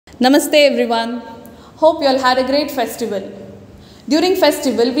Namaste everyone. Hope you all had a great festival. During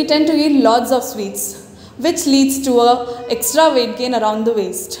festival, we tend to eat lots of sweets, which leads to a extra weight gain around the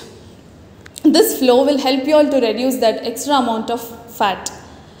waist. This flow will help you all to reduce that extra amount of fat.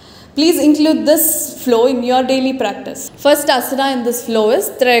 Please include this flow in your daily practice. First asana in this flow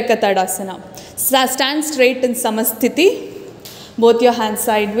is Tadasana. Stand straight in Samasthiti. Both your hands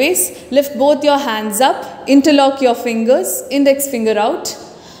sideways. Lift both your hands up. Interlock your fingers. Index finger out.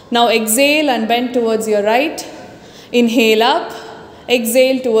 Now exhale and bend towards your right. Inhale up.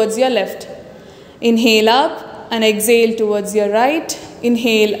 Exhale towards your left. Inhale up and exhale towards your right.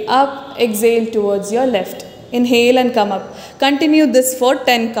 Inhale up. Exhale towards your left. Inhale and come up. Continue this for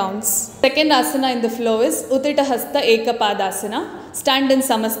 10 counts. Second asana in the flow is Uttita Hasta Ekapadasana. Stand in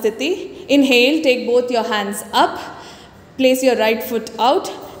Samasthiti. Inhale, take both your hands up. Place your right foot out.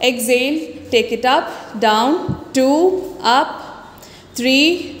 Exhale, take it up, down, 2, up,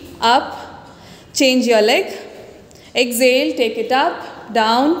 3, up. Change your leg. Exhale, take it up,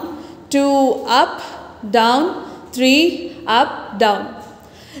 down, 2, up, down, 3, up, down.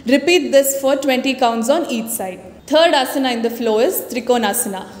 Repeat this for 20 counts on each side. Third asana in the flow is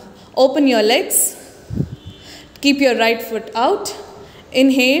Trikonasana. Open your legs. Keep your right foot out.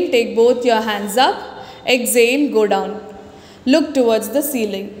 Inhale, take both your hands up. Exhale, go down. Look towards the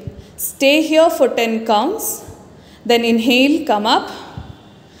ceiling. Stay here for 10 counts. Then inhale, come up.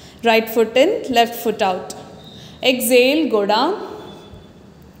 Right foot in, left foot out. Exhale, go down.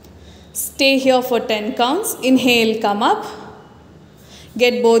 Stay here for 10 counts. Inhale, come up.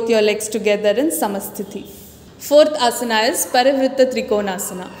 Get both your legs together in Samasthiti. Fourth asana is Parivritta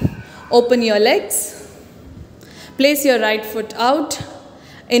Trikonasana. Open your legs. Place your right foot out.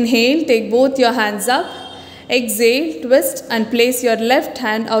 Inhale, take both your hands up. Exhale, twist and place your left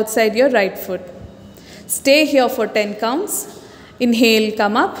hand outside your right foot. Stay here for 10 counts. Inhale,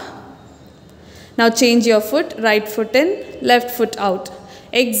 come up. Now change your foot, right foot in, left foot out.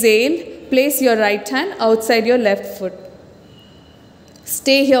 Exhale, place your right hand outside your left foot.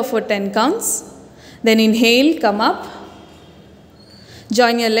 Stay here for 10 counts. Then inhale, come up.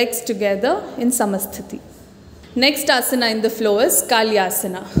 Join your legs together in Samasthiti. Next asana in the flow is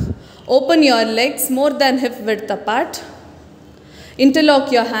Kalyasana. Open your legs more than hip width apart.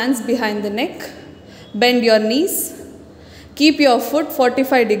 Interlock your hands behind the neck. Bend your knees. Keep your foot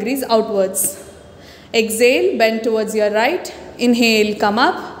 45 degrees outwards. Exhale, bend towards your right. Inhale, come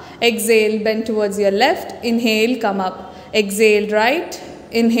up. Exhale, bend towards your left. Inhale, come up. Exhale, right.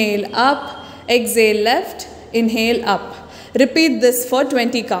 Inhale, up. Exhale, left. Inhale, up. Repeat this for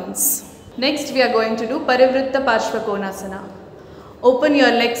 20 counts. Next, we are going to do Parivritta Parshvakonasana. Open your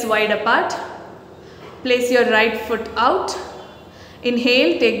legs wide apart. Place your right foot out.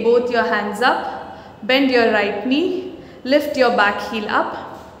 Inhale, take both your hands up. Bend your right knee. Lift your back heel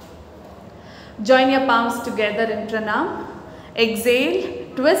up. Join your palms together in pranam.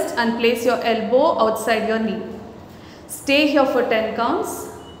 Exhale, twist and place your elbow outside your knee. Stay here for 10 counts.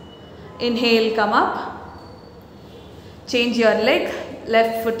 Inhale, come up. Change your leg.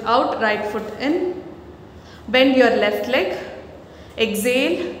 Left foot out, right foot in. Bend your left leg.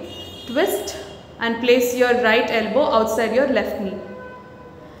 Exhale, twist and place your right elbow outside your left knee.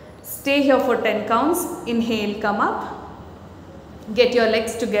 Stay here for 10 counts. Inhale, come up. Get your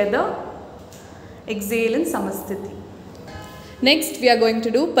legs together. Exhale in Samasthiti. Next, we are going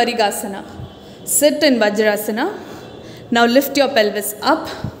to do Parigasana. Sit in Vajrasana. Now lift your pelvis up.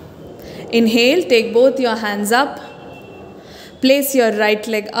 Inhale, take both your hands up. Place your right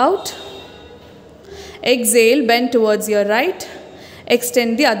leg out. Exhale, bend towards your right.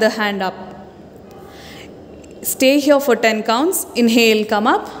 Extend the other hand up. Stay here for 10 counts. Inhale, come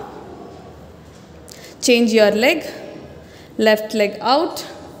up. Change your leg. Left leg out.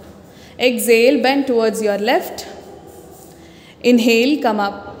 Exhale, bend towards your left. Inhale, come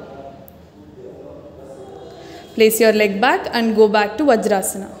up. Place your leg back and go back to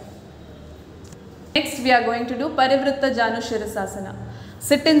Vajrasana. Next, we are going to do Parivritta Janushirasasana.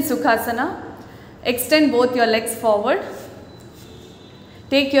 Sit in Sukhasana. Extend both your legs forward.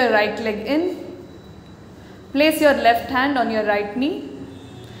 Take your right leg in. Place your left hand on your right knee.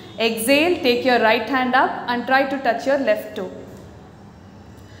 Exhale, take your right hand up and try to touch your left toe.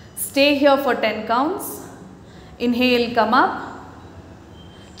 Stay here for 10 counts. Inhale, come up.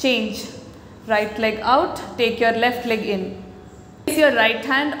 Change. Right leg out. Take your left leg in. Place your right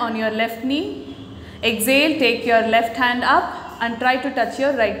hand on your left knee. Exhale, take your left hand up and try to touch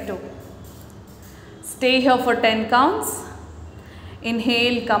your right toe. Stay here for 10 counts.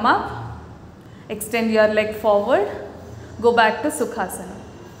 Inhale, come up. Extend your leg forward. Go back to Sukhasana.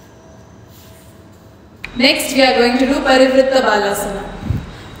 Next, we are going to do Parivritta Balasana.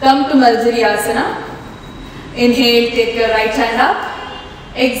 Come to Marjari Asana. Inhale, take your right hand up.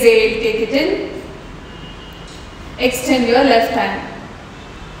 Exhale, take it in. Extend your left hand.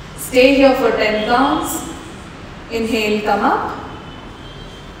 Stay here for 10 counts. Inhale, come up.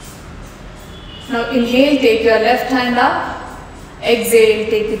 Now inhale, take your left hand up. Exhale,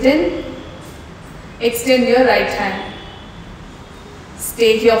 take it in. Extend your right hand.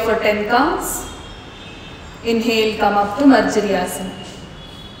 Stay here for 10 counts. Inhale, come up to Marjari Asana.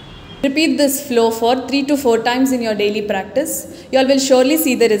 Repeat this flow for 3 to 4 times in your daily practice. You all will surely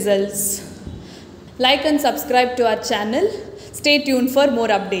see the results. Like and subscribe to our channel. Stay tuned for more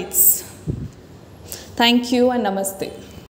updates. Thank you and Namaste.